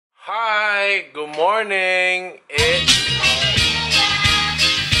Hi, good morning. It's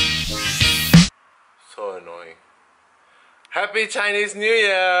so annoying. Happy Chinese New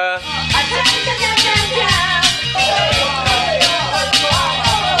Year.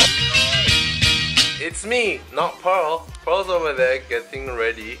 It's me, not Pearl. Pearl's over there getting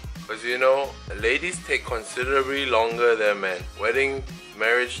ready. Because you know, ladies take considerably longer than men. Wedding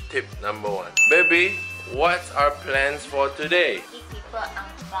marriage tip number 1. Baby, what's our plans for today? Give people ang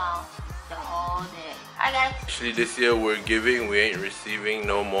the whole day. Hi guys. Actually this year we're giving, we ain't receiving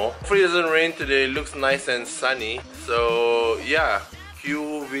no more. Hopefully it doesn't rain today, it looks nice and sunny. So yeah,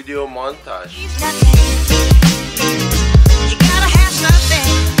 cue video montage. You gotta have something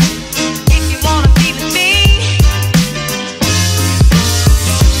if you wanna be with me.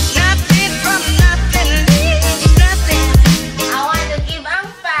 Nothing from nothing leaves nothing. I want to give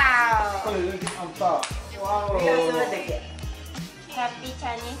ang pao. Wow. Happy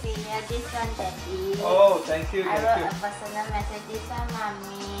Chinese New Year, this one Daddy. Oh, thank you, I thank wrote you. a personal message, this one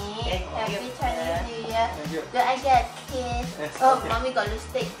Mommy. Thank Happy you. Chinese New Year. Thank you. Do I get a kiss? Yes, Oh, okay. Mommy got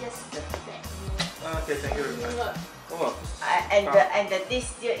lipstick, just set me. Okay, thank you very much. Oh, and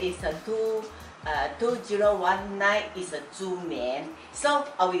this year is a 2019 is a 猪年, so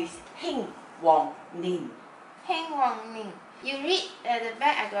I will Heng Wong Ning. Heng Wong Ning. You read at the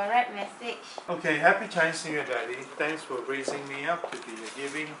back, I got write message. okay, happy Chinese New Year, Daddy. Thanks for raising me up to be a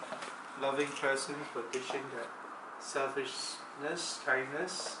giving, loving person, for teaching that selfishness,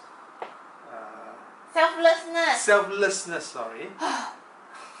 kindness, Selflessness. selflessness, sorry.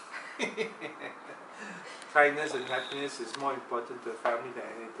 Kindness and happiness is more important to a family than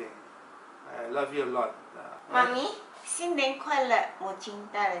anything. I love you a lot. Mommy? 新年快乐，母亲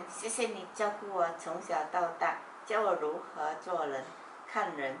大人，谢谢你照顾我从小到大，教我如何做人、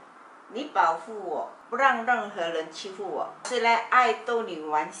看人。你保护我，不让任何人欺负我。虽然爱逗你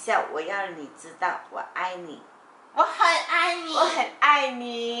玩笑，我要你知道我爱你。我很爱你。我很爱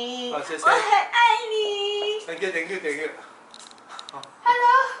你。好谢谢我很爱你。 Thank you, thank you, thank you.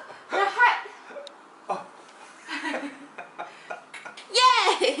 Hello, your heart. Oh.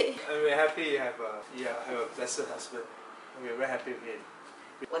 Yay! And we're happy you have a blessed husband. And we're very happy with him.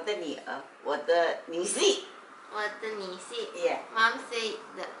 我的女儿，我的女婿。我的女婿。 Yeah. Mom said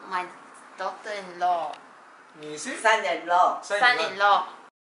that my daughter-in-law. 你是 son-in-law. Son-in-law.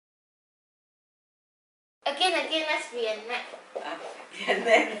 Again, let's reenact.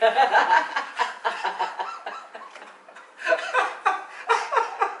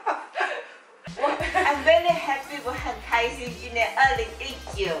 I'm very happy， 我很开心。今年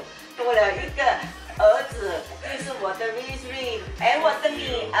2019多了一个儿子，就是我的 Rizri， 还有我的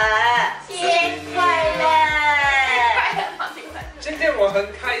女儿。新年快乐！今天我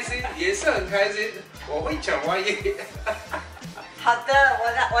很开心，也是很开心。我会讲华语。好的，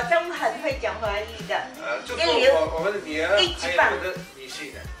我真很会讲华语的。祝福我们的女儿，还有我的女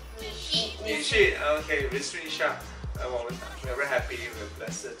婿呢。女婿 ，OK， Rizri Shah， 我们 we're very happy with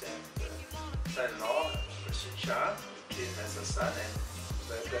blessed and son-in-law, Rizri Shah. He has a son and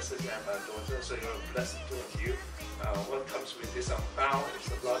very blessed to have a daughter. So you're blessed, two of you. What comes with this bao is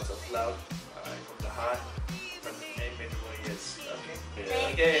lots of love from the heart for many more years. Okay.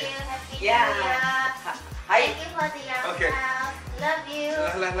 Thank Okay. you. Happy New Yeah. Year. Thank you for the young Okay. house. Love you.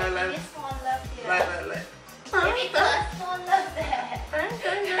 La. Maybe small love here. Like. Maybe got a small love there.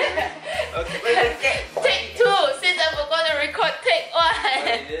 Okay. Wait. Take 2 since I forgot to record take 1.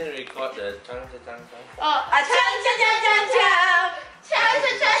 You didn't record the chang. Oh, 啊，锵！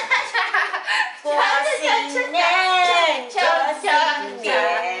过新年，过新年，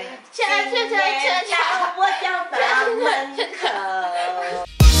新年到我家大门口。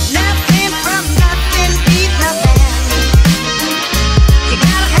Nothing from nothing leaves nothing. You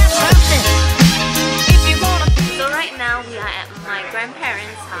gotta have something if you wanna. So right now we are at my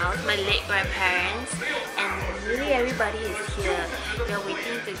grandparents' house, my late grandparents, and really everybody is here. We are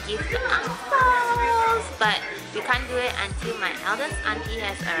waiting to give the angpaos, but we can't do it until my eldest auntie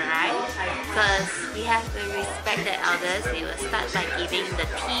has arrived, because we have to respect the elders. We will start by giving the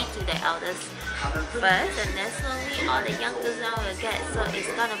tea to the elders first, and then slowly all the youngsters now will get. So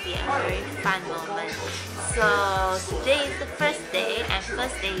it's gonna be a very fun moment. So today is the first day, and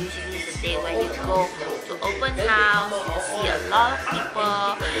first day usually is the day where you go to open house, you see a lot of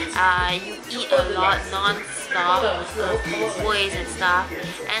people, you eat a lot non-stop, ways and stuff.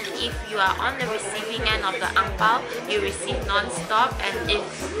 And if you are on the receiving end of the angpao, you receive non-stop, and if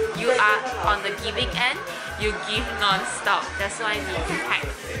you are on the giving end, you give non-stop. That's why we pack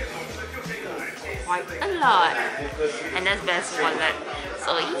quite a lot, and that's best wallet.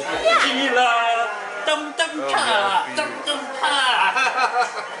 So yeah.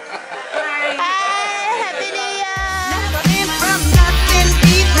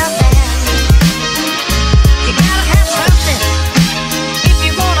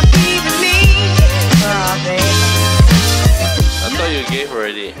 gift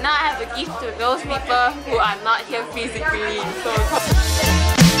already. Now I have to give to those people who are not here physically. So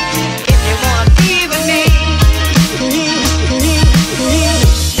If you wanna be with me,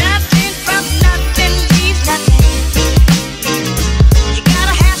 nothing from nothing leaves nothing. You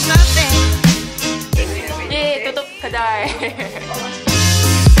gotta have something. yay, tutup kedai.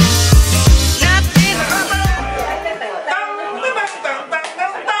 Nothing from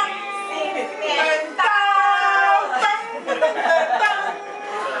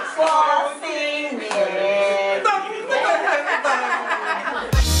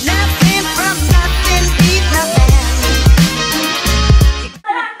nothing from nothing leaves nothing.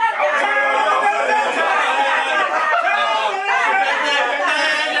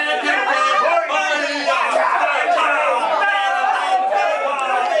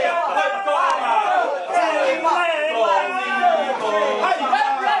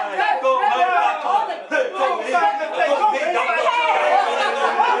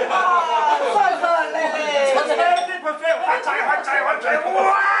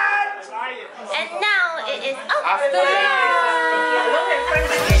 And now it is After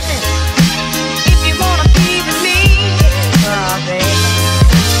If you wanna be with me, oh baby.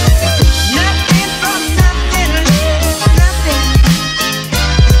 Nothing from nothing leaves nothing.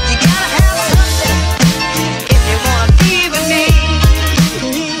 You gotta have something if you wanna be with me.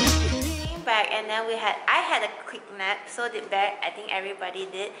 came back and then I had a quick nap, so did Bear. I think everybody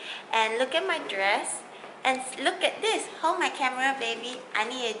did. And look at my dress. And look at this. Hold my camera, baby. I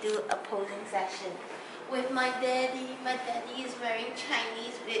need to do a posing session with my daddy. My daddy is wearing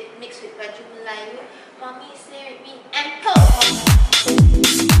Chinese mixed with baju Melayu. Mommy, stay with me and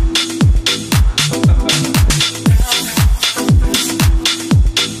pose.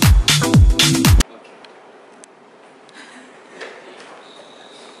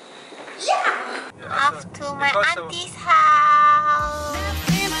 Off to my auntie's house.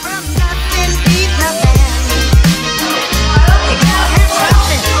 Nothing from nothing leaves nothing. You gotta have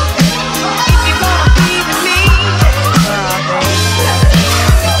something if you wanna be with me. Oh baby.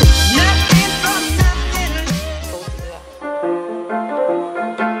 Nothing from nothing leaves.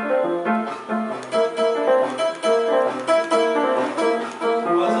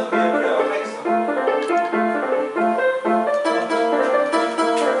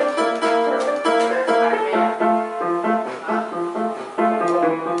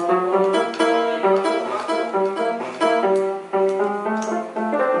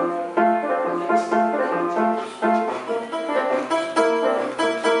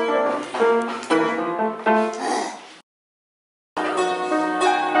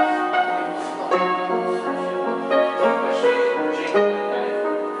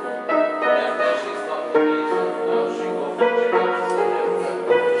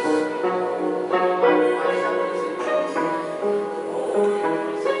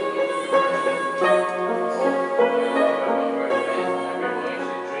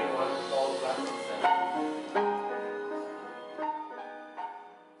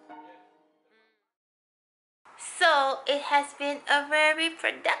 So it has been a very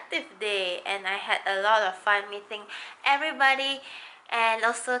productive day and I had a lot of fun meeting everybody and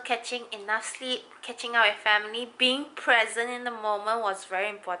also catching enough sleep, catching out with family. Being present in the moment was very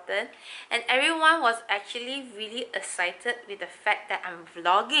important and everyone was actually really excited with the fact that I'm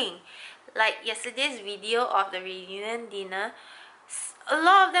vlogging. Like yesterday's video of the reunion dinner, a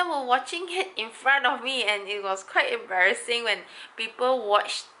lot of them were watching it in front of me and it was quite embarrassing when people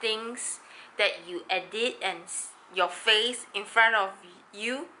watch things that you edit and your face in front of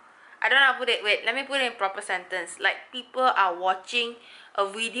you. I don't know how to put it. Wait, let me put it in proper sentence. Like people are watching a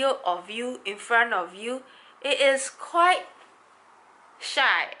video of you in front of you. It is quite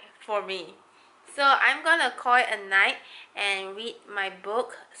shy for me. So I'm gonna call it a night and read my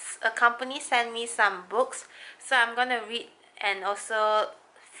book. A company sent me some books, so I'm gonna read and also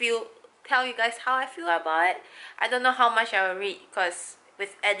tell you guys how I feel about it. I don't know how much I will read because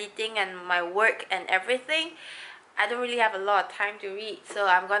with editing and my work and everything, I don't really have a lot of time to read. So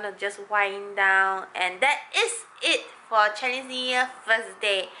I'm gonna just wind down, and that is it for Chinese New Year first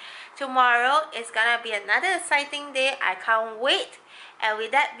day. Tomorrow is gonna be another exciting day. I can't wait. And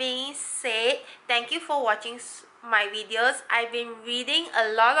with that being said, thank you for watching my videos. I've been reading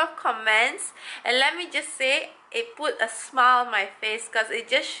a lot of comments and let me just say, it put a smile on my face because it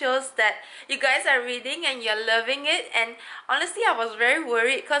just shows that you guys are reading and you're loving it. And honestly, I was very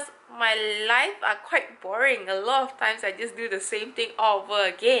worried because my life are quite boring. A lot of times I just do the same thing all over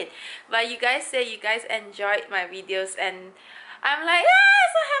again, but you guys say you guys enjoyed my videos and I'm like, ah,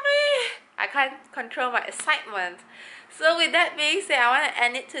 so happy. I can't control my excitement. So with that being said, I want to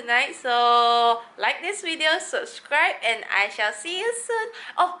end it tonight. So like this video, subscribe, and I shall see you soon.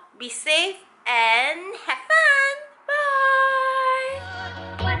 Oh, be safe and have fun. Bye.